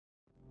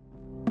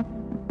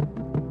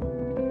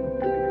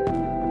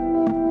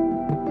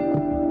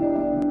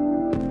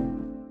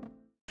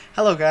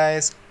Hello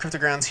guys,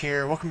 CryptoGrounds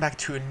here. Welcome back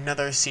to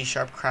another C#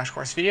 crash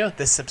course video.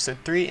 This is episode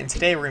 3, and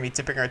today we're going to be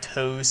dipping our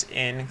toes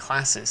in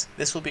classes.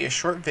 This will be a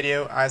short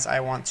video as I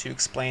want to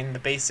explain the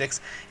basics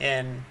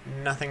and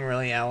nothing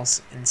really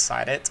else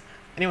inside it.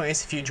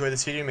 Anyways, if you enjoyed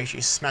this video, make sure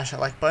you smash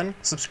that like button,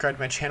 subscribe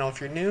to my channel if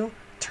you're new,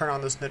 turn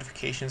on those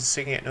notifications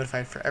so you can get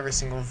notified for every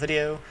single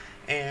video,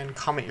 and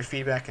comment your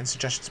feedback and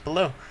suggestions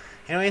below.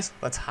 Anyways,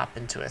 let's hop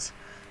into it.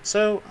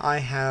 So I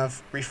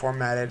have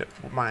reformatted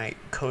my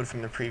code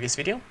from the previous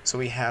video. So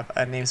we have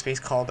a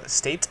namespace called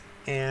state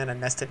and a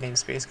nested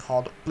namespace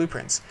called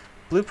blueprints.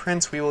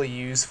 Blueprints we will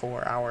use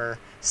for our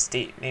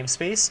state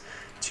namespace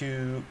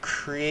to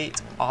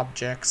create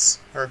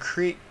objects or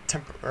create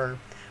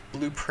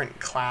blueprint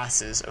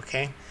classes,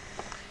 okay?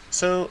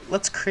 So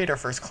let's create our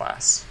first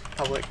class.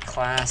 Public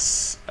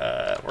class,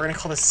 we're going to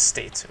call this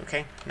state,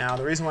 okay? Now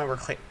the reason why we're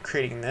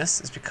creating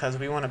this is because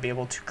we want to be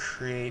able to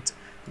create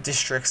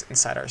districts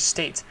inside our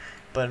state,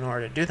 but in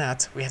order to do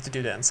that we have to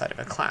do that inside of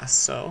a class.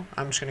 So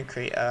I'm just going to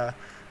create a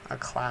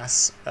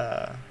class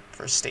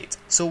for state.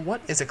 So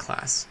what is a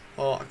class?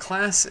 Well, a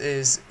class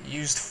is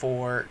used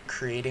for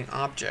creating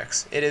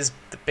objects. It is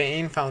the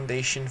main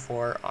foundation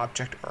for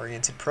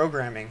object-oriented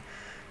programming,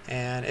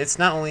 and it's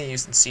not only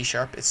used in C#,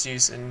 it's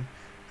used in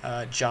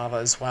Java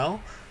as well,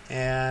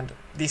 and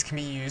these can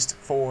be used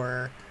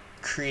for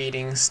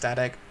creating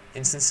static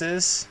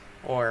instances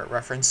or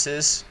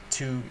references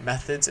to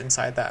methods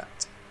inside that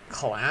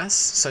class,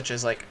 such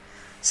as like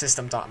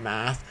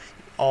system.math,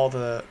 all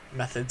the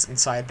methods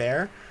inside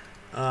there.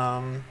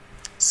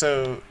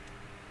 So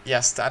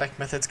yeah, static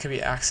methods can be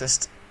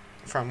accessed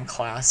from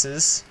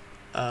classes.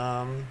 We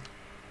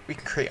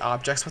can create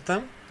objects with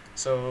them,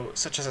 so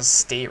such as a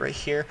state right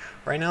here.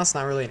 Right now it's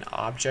not really an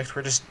object,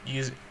 we're just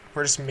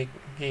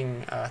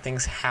making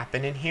things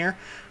happen in here,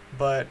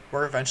 but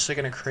we're eventually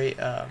going to create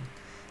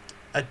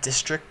a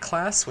district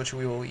class, which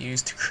we will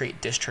use to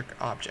create district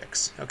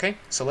objects. Okay,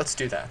 so let's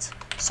do that.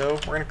 So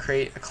we're going to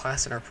create a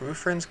class in our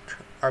blueprints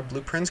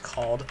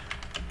called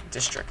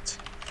district.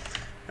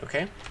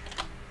 Okay,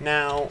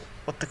 now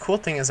what the cool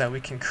thing is that we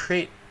can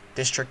create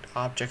district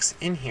objects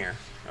in here.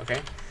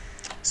 Okay,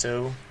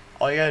 so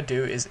all you gotta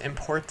do is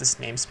import this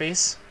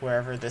namespace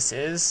wherever this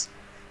is,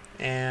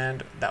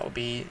 and that will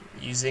be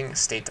using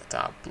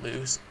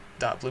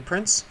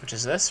state.blueprints, which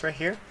is this right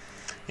here.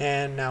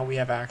 And now we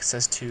have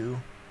access to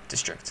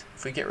district.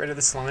 If we get rid of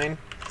this line,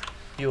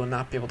 you will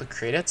not be able to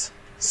create it.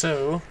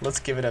 So let's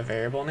give it a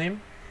variable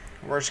name.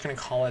 We're just going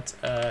to call it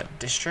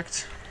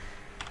district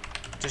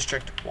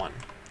 1.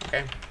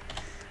 Okay.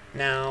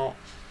 Now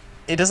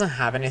it doesn't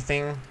have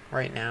anything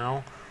right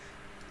now.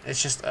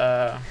 It's just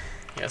yeah,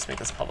 let's make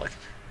this public.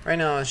 Right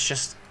now it's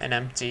just an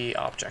empty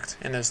object,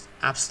 and there's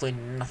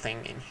absolutely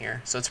nothing in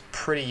here, so it's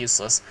pretty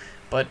useless.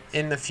 But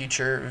in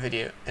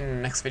the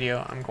next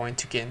video, I'm going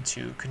to get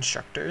into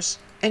constructors.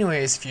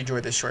 Anyways, if you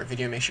enjoyed this short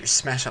video, make sure you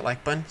smash that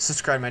like button,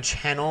 subscribe to my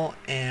channel,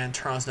 and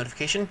turn on this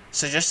notification.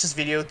 Suggest this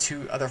video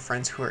to other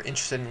friends who are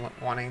interested in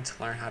wanting to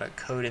learn how to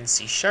code in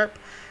C#.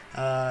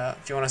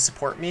 If you want to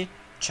support me,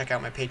 check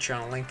out my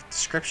Patreon link in the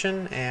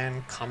description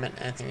and comment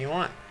anything you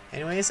want.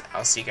 Anyways,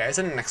 I'll see you guys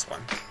in the next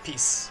one.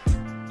 Peace.